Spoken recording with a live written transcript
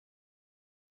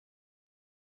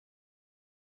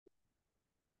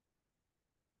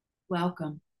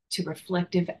Welcome to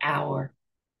Reflective Hour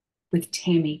with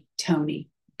Tammy Tony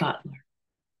Butler.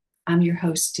 I'm your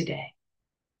host today,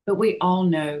 but we all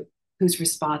know who's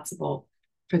responsible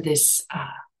for this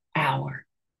hour,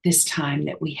 this time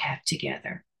that we have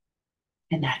together,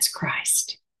 and that's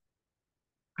Christ,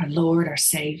 our Lord, our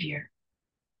Savior,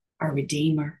 our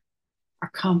Redeemer,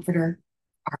 our Comforter,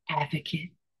 our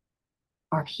Advocate,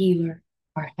 our Healer,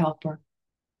 our Helper,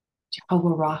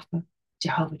 Jehovah Rapha,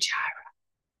 Jehovah Jireh,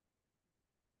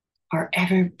 our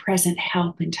ever-present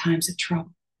help in times of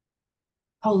trouble.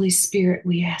 Holy Spirit,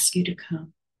 we ask you to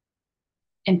come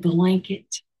and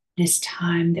blanket this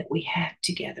time that we have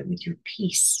together with your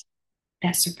peace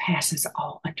that surpasses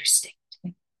all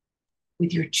understanding,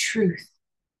 with your truth,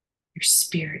 your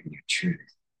spirit, and your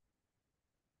truth,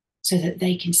 so that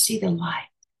they can see the light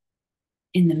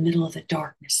in the middle of the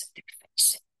darkness that they're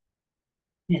facing,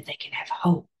 and that they can have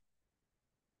hope.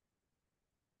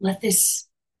 Let this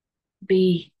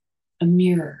be a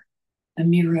mirror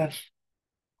of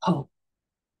hope.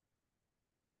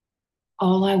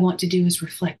 All I want to do is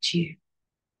reflect you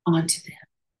onto them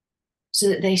so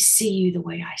that they see you the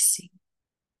way I see you,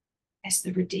 as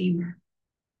the Redeemer,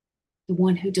 the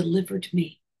one who delivered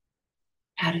me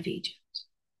out of Egypt,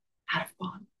 out of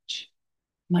bondage,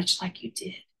 much like you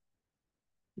did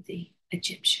with the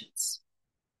Egyptians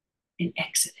in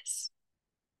Exodus.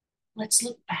 Let's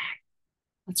look back.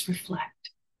 Let's reflect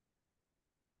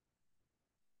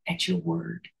at your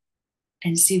word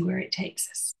and see where it takes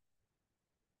us.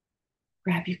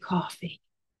 Grab your coffee,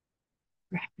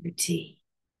 grab your tea.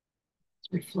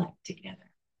 Let's reflect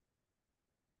together.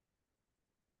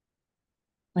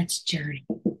 Let's journey.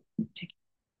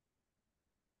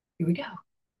 Here we go.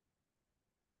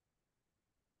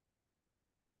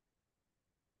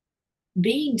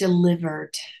 Being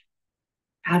delivered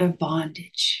out of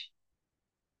bondage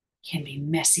can be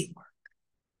messy work.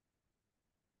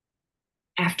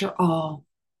 After all,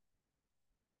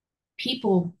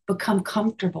 people become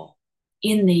comfortable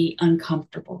in the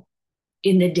uncomfortable,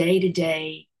 in the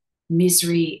day-to-day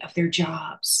misery of their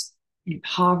jobs, in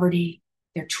poverty,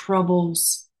 their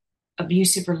troubles,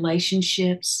 abusive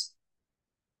relationships.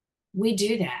 We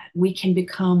do that. We can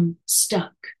become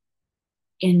stuck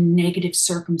in negative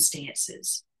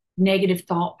circumstances, negative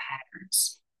thought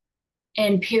patterns,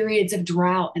 and periods of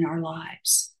drought in our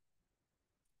lives.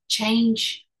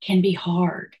 Change can be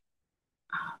hard.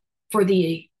 For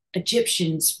the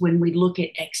Egyptians, when we look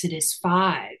at Exodus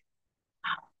 5,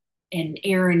 and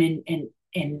Aaron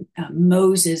and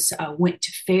Moses went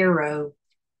to Pharaoh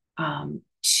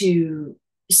to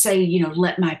say,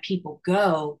 let my people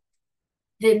go,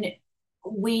 then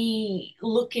we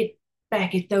look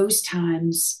back at those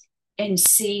times and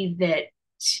see that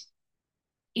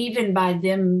even by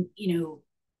them,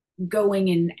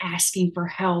 going and asking for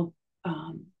help,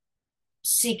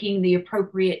 seeking the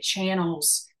appropriate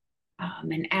channels,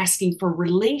 and asking for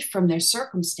relief from their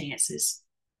circumstances,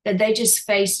 that they just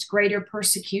faced greater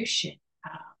persecution.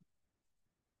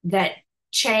 That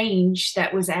change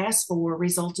that was asked for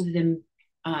resulted in them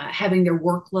having their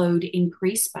workload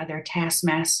increased by their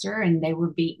taskmaster, and they were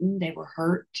beaten, they were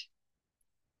hurt.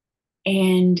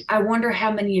 And I wonder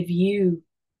how many of you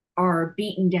are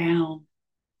beaten down,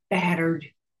 battered,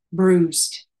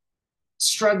 bruised,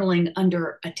 struggling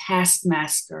under a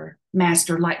taskmaster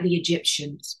like the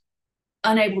Egyptians,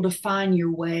 unable to find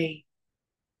your way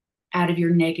out of your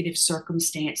negative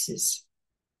circumstances,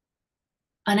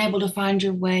 unable to find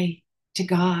your way to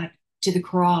God, to the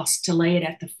cross, to lay it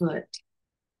at the foot.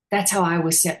 That's how I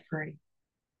was set free.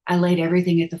 I laid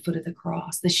everything at the foot of the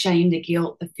cross: the shame, the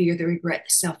guilt, the fear, the regret,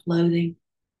 the self-loathing,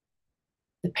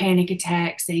 the panic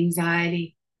attacks, the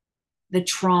anxiety, the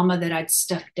trauma that I'd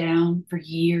stuffed down for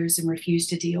years and refused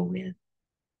to deal with.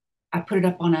 I put it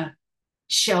up on a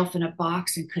shelf in a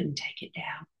box and couldn't take it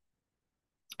down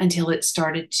until it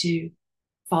started to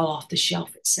fall off the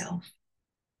shelf itself.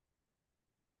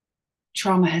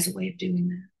 Trauma has a way of doing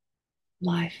that.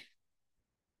 Life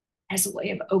has a way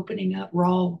of opening up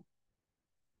raw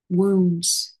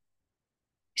wounds,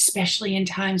 especially in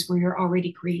times where you're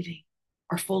already grieving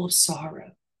or full of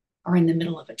sorrow or in the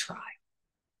middle of a trial.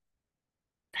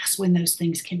 That's when those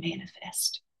things can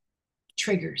manifest.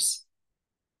 Triggers,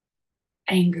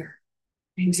 anger,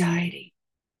 anxiety,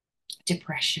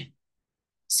 depression,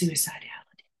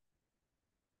 suicidality,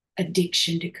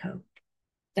 addiction to cope.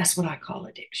 That's what I call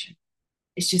addiction.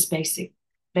 It's just basic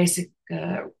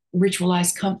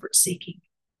ritualized comfort seeking.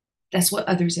 That's what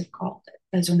others have called it.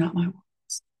 Those are not my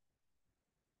words.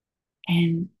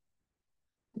 And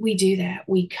we do that.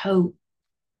 We cope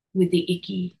with the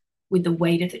icky, with the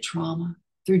weight of the trauma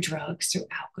through drugs, through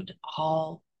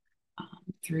alcohol,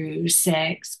 through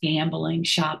sex, gambling,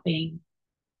 shopping,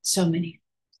 so many.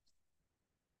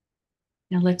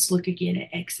 Now let's look again at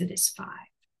Exodus 5.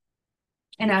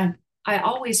 And I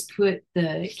always put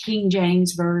the King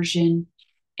James Version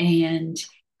and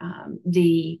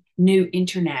the New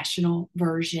International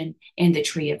Version and the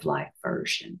Tree of Life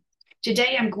Version.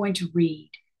 Today I'm going to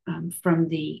read from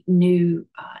the New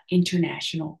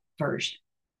International Version,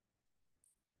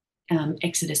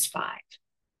 Exodus 5.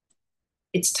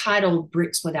 It's titled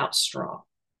Bricks Without Straw.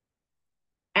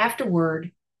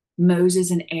 Afterward, Moses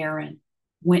and Aaron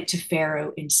went to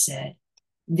Pharaoh and said,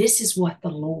 "This is what the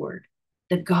Lord,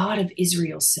 the God of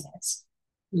Israel, says.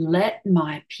 Let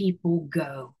my people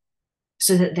go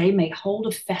so that they may hold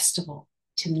a festival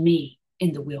to me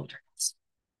in the wilderness."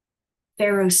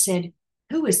 Pharaoh said,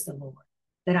 "Who is the Lord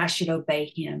that I should obey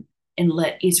him and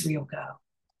let Israel go?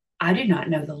 I do not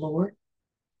know the Lord.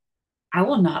 I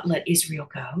will not let Israel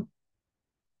go."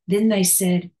 Then they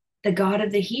said, "The God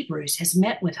of the Hebrews has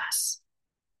met with us.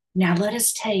 Now let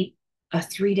us take a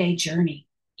 3-day journey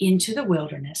into the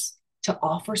wilderness to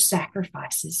offer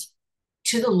sacrifices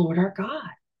to the Lord our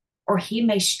God, or he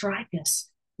may strike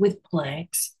us with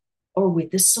plagues or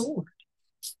with the sword."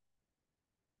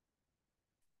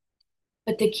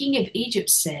 But the king of Egypt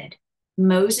said,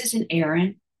 "Moses and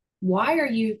Aaron, why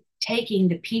are you taking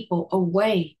the people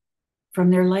away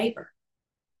from their labor?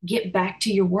 Get back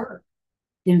to your work."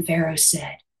 Then Pharaoh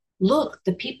said, "Look,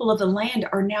 the people of the land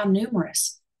are now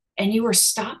numerous, and you are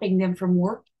stopping them from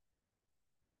working."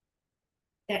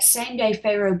 That same day,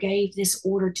 Pharaoh gave this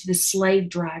order to the slave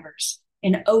drivers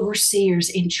and overseers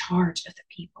in charge of the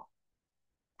people.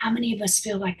 How many of us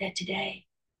feel like that today?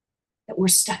 That we're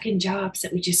stuck in jobs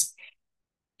that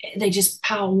they just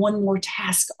pile one more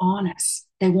task on us.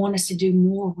 They want us to do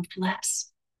more with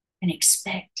less and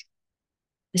expect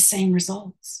the same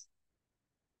results.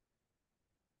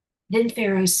 Then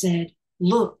Pharaoh said,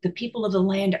 "Look, the people of the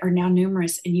land are now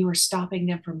numerous, and you are stopping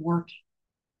them from working."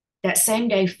 That same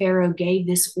day, Pharaoh gave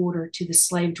this order to the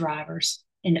slave drivers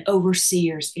and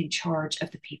overseers in charge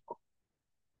of the people: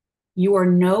 "You are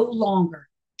no longer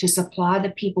to supply the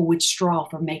people with straw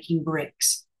for making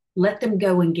bricks. Let them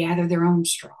go and gather their own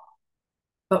straw,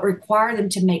 but require them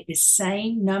to make the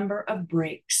same number of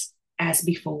bricks as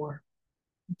before.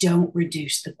 Don't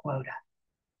reduce the quota.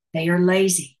 They are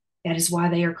lazy. That is why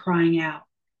they are crying out,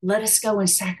 'Let us go and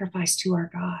sacrifice to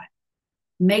our God.'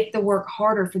 Make the work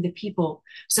harder for the people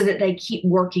so that they keep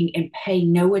working and pay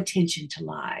no attention to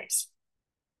lies."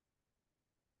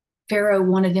 Pharaoh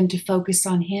wanted them to focus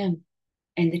on him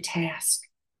and the task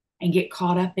and get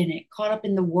caught up in it, caught up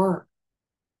in the work,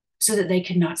 so that they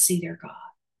could not see their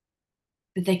God,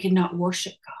 that they could not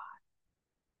worship God,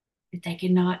 that they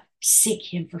could not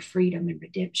seek him for freedom and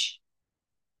redemption.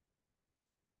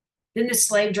 Then the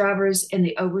slave drivers and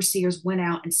the overseers went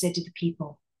out and said to the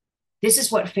people, "This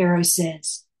is what Pharaoh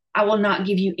says. I will not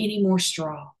give you any more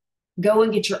straw. Go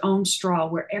and get your own straw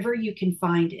wherever you can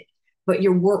find it, but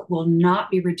your work will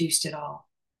not be reduced at all."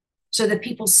 So the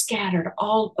people scattered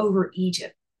all over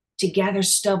Egypt to gather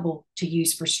stubble to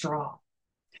use for straw.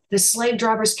 The slave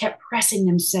drivers kept pressing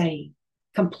them, saying,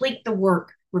 "Complete the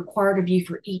work required of you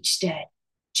for each day,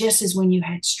 just as when you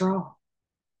had straw."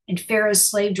 And Pharaoh's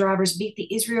slave drivers beat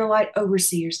the Israelite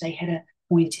overseers they had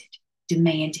appointed,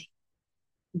 demanding,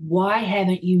 "Why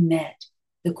haven't you met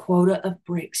the quota of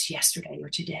bricks yesterday or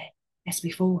today as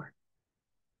before?"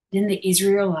 Then the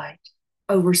Israelite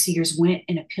overseers went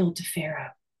and appealed to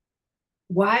Pharaoh.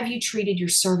 "Why have you treated your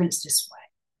servants this way?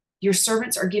 Your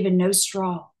servants are given no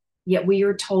straw, yet we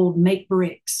are told, 'Make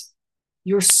bricks.'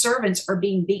 Your servants are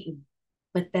being beaten,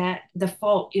 but that the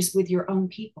fault is with your own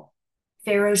people."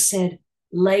 Pharaoh said,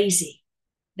 "Lazy.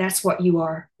 That's what you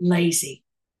are, lazy.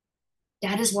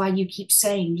 That is why you keep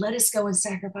saying, 'Let us go and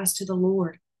sacrifice to the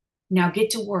Lord.' Now get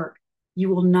to work. You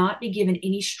will not be given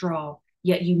any straw,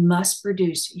 yet you must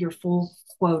produce your full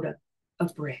quota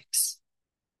of bricks."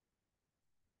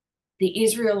 The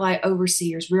Israelite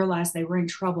overseers realized they were in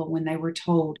trouble when they were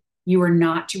told, "You are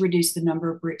not to reduce the number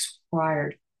of bricks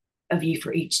required of you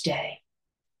for each day."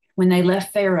 When they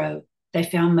left Pharaoh, they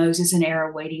found Moses and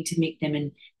Aaron waiting to meet them,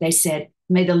 and they said,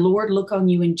 "May the Lord look on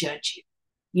you and judge you.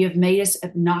 You have made us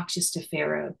obnoxious to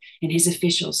Pharaoh and his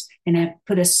officials and have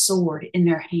put a sword in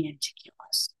their hand to kill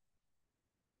us."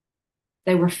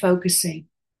 They were focusing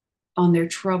on their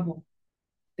trouble.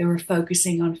 They were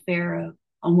focusing on Pharaoh,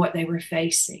 on what they were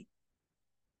facing.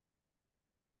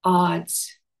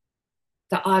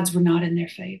 The odds were not in their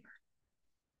favor.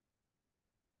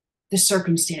 The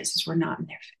circumstances were not in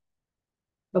their favor.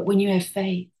 But when you have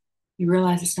faith, you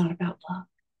realize it's not about luck.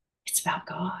 It's about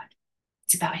God.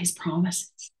 It's about his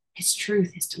promises, his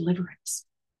truth, his deliverance.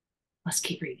 Let's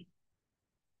keep reading.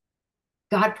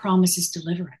 God promises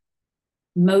deliverance.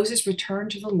 Moses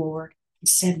returned to the Lord and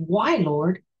said, "Why,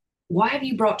 Lord? Why have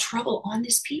you brought trouble on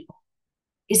this people?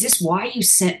 Is this why you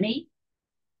sent me?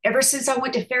 Ever since I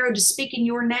went to Pharaoh to speak in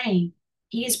your name,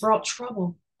 he has brought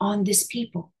trouble on this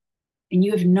people, and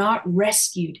you have not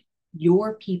rescued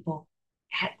your people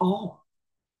at all."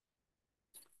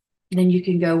 Then you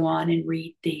can go on and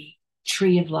read the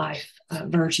Tree of Life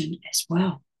version as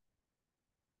well.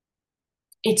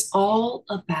 It's all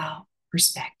about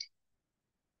perspective.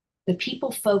 The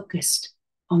people focused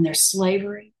on their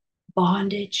slavery,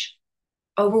 bondage,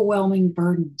 overwhelming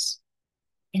burdens,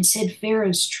 and saw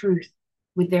Pharaoh's truth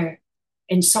with their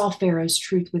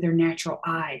natural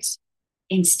eyes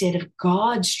instead of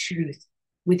God's truth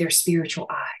with their spiritual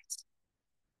eyes.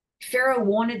 Pharaoh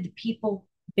wanted the people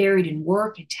buried in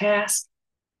work and tasks,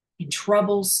 in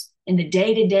troubles, in the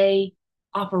day-to-day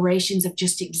operations of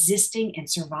just existing and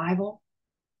survival,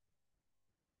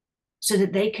 so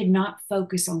that they could not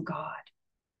focus on God,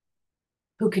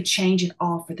 who could change it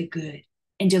all for the good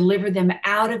and deliver them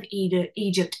out of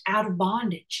Egypt, out of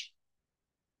bondage.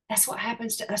 That's what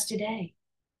happens to us today.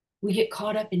 We get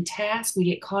caught up in tasks. We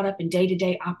get caught up in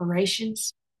day-to-day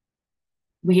operations.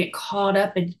 We get caught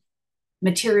up in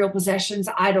material possessions,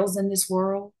 idols in this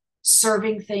world,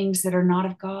 serving things that are not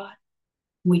of God.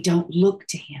 We don't look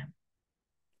to him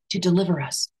to deliver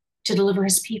us, to deliver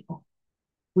his people.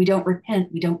 We don't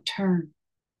repent. We don't turn.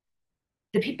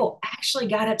 The people actually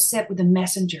got upset with the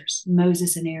messengers,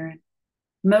 Moses and Aaron.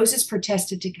 Moses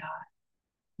protested to God,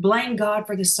 blamed God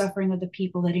for the suffering of the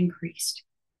people that increased.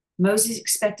 Moses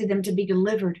expected them to be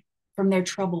delivered from their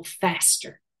trouble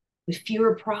faster, with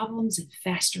fewer problems and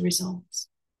faster results.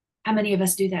 How many of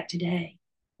us do that today?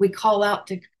 We call out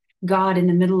to God in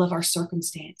the middle of our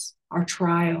circumstance, our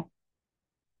trial.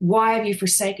 Why have you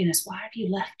forsaken us? Why have you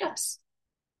left us?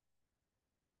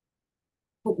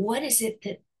 But what is it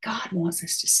that God wants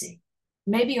us to see?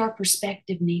 Maybe our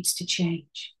perspective needs to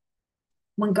change.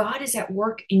 When God is at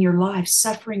work in your life,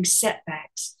 suffering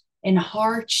setbacks and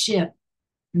hardship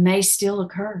may still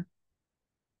occur.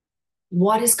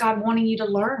 What is God wanting you to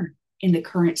learn in the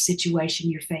current situation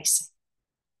you're facing?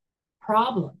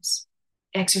 Problems,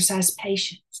 exercise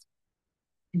patience,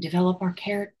 and develop our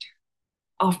character,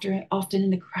 often in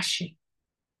the crushing,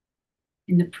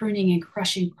 in the pruning and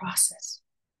crushing process.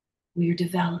 We are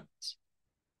developed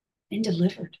and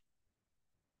delivered.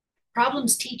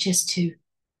 Problems teach us to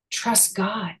trust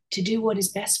God to do what is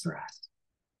best for us.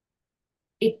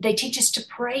 They teach us to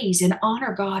praise and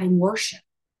honor God and worship.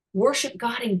 Worship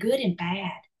God in good and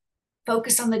bad.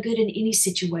 Focus on the good in any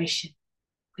situation,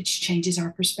 which changes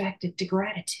our perspective to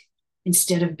gratitude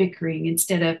instead of bickering,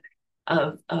 instead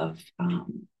of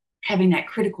having that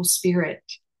critical spirit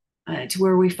to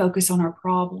where we focus on our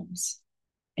problems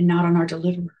and not on our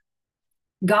deliverer.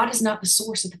 God is not the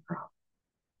source of the problem.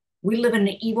 We live in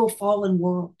an evil, fallen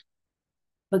world,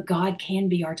 but God can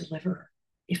be our deliverer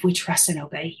if we trust and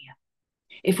obey him,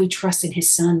 if we trust in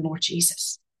his son, Lord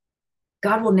Jesus.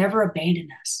 God will never abandon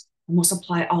us and will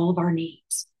supply all of our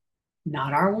needs,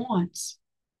 not our wants,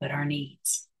 but our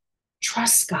needs.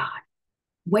 Trust God.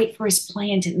 Wait for his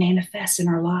plan to manifest in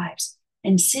our lives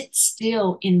and sit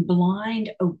still in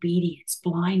blind obedience,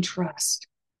 blind trust,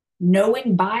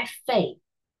 knowing by faith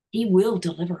he will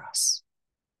deliver us.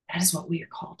 That is what we are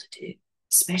called to do,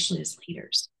 especially as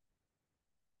leaders.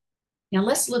 Now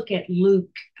let's look at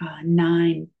Luke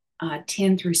 9,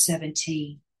 10 through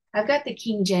 17. I've got the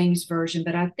King James Version,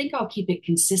 but I think I'll keep it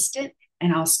consistent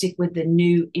and I'll stick with the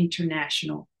New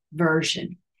International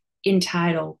Version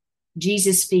entitled,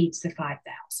 Jesus Feeds the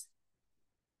 5,000.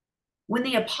 When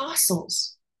the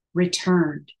apostles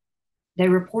returned, they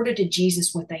reported to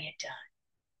Jesus what they had done.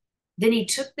 Then he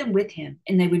took them with him,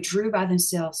 and they withdrew by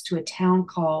themselves to a town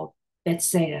called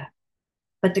Bethsaida.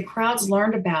 But the crowds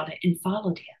learned about it and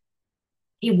followed him.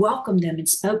 He welcomed them and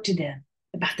spoke to them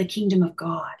about the kingdom of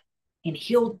God and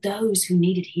healed those who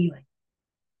needed healing.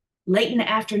 Late in the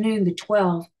afternoon, the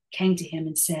 12 came to him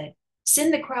and said,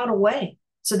 "Send the crowd away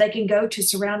so they can go to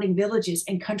surrounding villages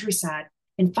and countryside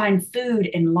and find food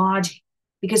and lodging,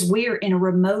 because we are in a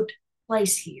remote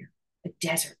place here, a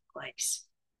desert place."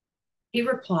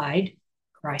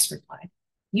 Christ replied,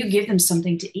 "You give them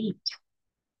something to eat."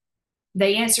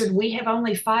 They answered, "We have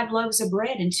only 5 loaves of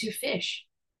bread and 2 fish,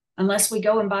 unless we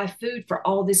go and buy food for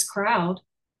all this crowd,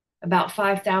 about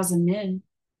 5,000 men."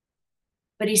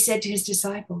 But he said to his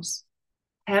disciples,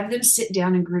 "Have them sit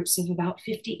down in groups of about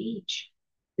 50 each."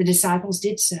 The disciples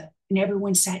did so, and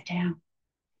everyone sat down,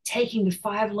 taking the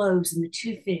 5 loaves and the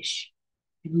 2 fish,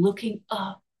 and looking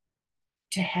up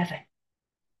to heaven.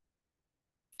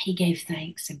 He gave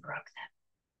thanks and broke them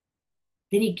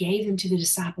Then he gave them to the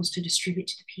disciples to distribute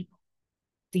to the people.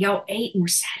 They all ate and were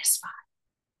satisfied.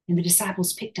 And the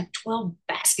disciples picked up 12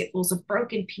 basketfuls of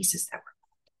broken pieces that were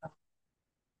left.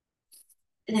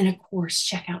 And then, of course,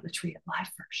 check out the Tree of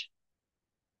Life version.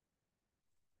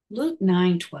 Luke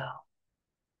 9:12.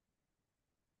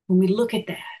 When we look at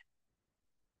that,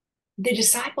 the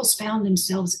disciples found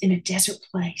themselves in a desert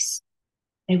place.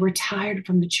 They were tired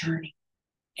from the journey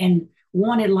and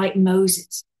wanted, like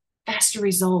Moses, faster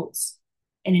results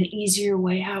and an easier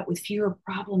way out with fewer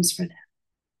problems for them.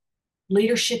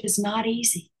 Leadership is not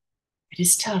easy. It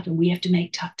is tough, and we have to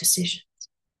make tough decisions.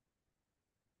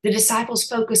 The disciples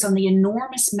focus on the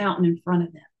enormous mountain in front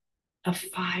of them of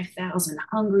 5,000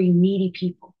 hungry, needy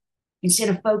people, instead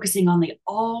of focusing on the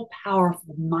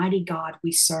all-powerful, mighty God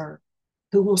we serve,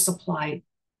 who will supply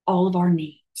all of our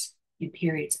needs in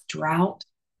periods of drought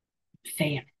and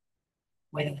famine,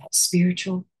 whether that's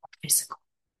spiritual or physical.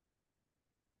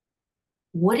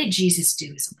 What did Jesus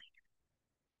do as a leader?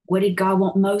 What did God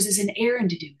want Moses and Aaron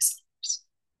to do as leaders?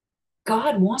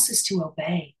 God wants us to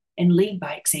obey and lead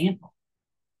by example,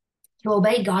 to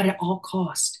obey God at all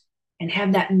cost and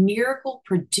have that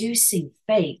miracle-producing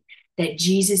faith that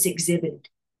Jesus exhibited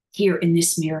here in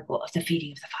this miracle of the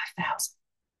feeding of the 5,000.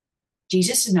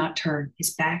 Jesus did not turn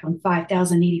his back on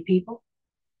 5,000 needy people,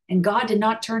 and God did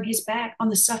not turn his back on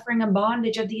the suffering and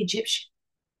bondage of the Egyptian.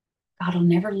 God will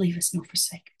never leave us nor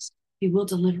forsake us. He will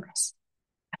deliver us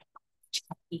out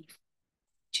of evil.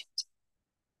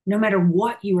 No matter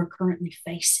what you are currently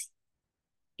facing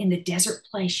in the desert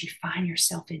place you find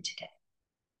yourself in today,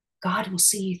 God will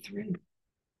see you through.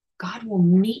 God will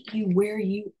meet you where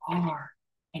you are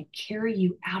and carry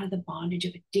you out of the bondage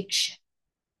of addiction,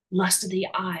 lust of the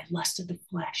eye, lust of the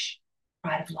flesh,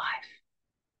 pride of life.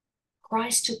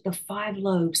 Christ took the 5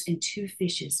 loaves and 2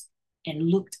 fishes and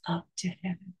looked up to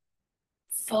heaven,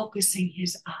 focusing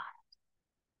his eye.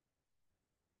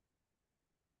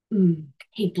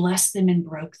 He blessed them and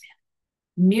broke them,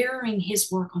 mirroring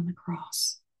his work on the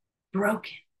cross,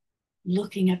 broken,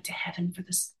 looking up to heaven for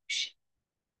the solution.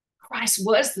 Christ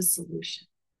was the solution.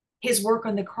 His work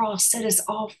on the cross set us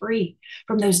all free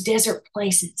from those desert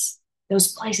places,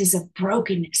 those places of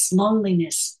brokenness,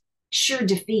 loneliness, sure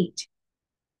defeat.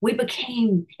 We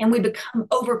become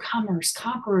overcomers,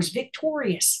 conquerors,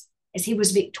 victorious, as he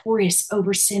was victorious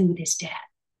over sin with his death.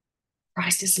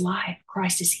 Christ is life.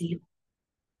 Christ is healing.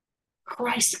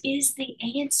 Christ is the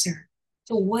answer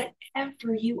to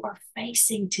whatever you are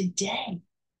facing today,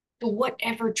 to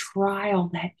whatever trial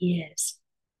that is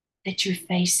that you're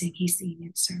facing. He's the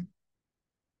answer.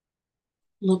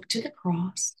 Look to the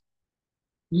cross.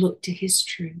 Look to his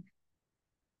truth.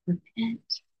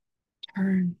 Repent.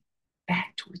 Turn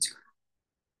back towards Christ.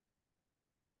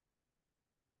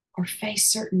 Or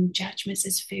face certain judgments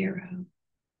as Pharaoh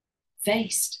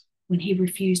faced when he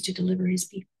refused to deliver his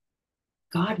people.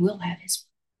 God will have his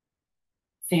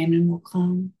will. Famine will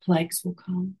come, plagues will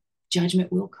come, judgment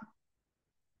will come.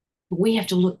 But we have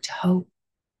to look to hope.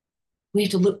 We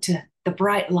have to look to the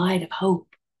bright light of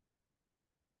hope,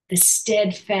 the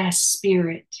steadfast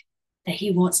spirit that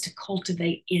he wants to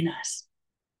cultivate in us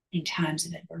in times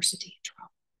of adversity and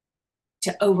trouble,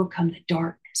 to overcome the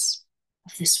darkness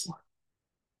of this world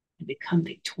and become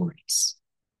victorious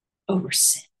over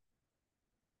sin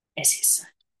as his son.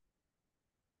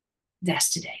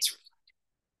 That's today's reflection.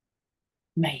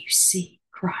 May you see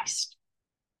Christ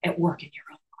at work in your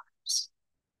own lives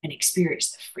and experience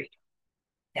the freedom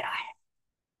that I have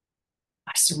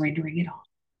by surrendering it all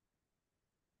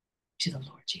to the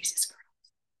Lord Jesus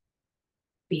Christ,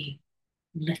 being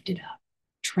lifted up,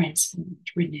 transformed,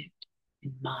 renewed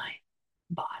in mind,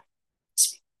 body,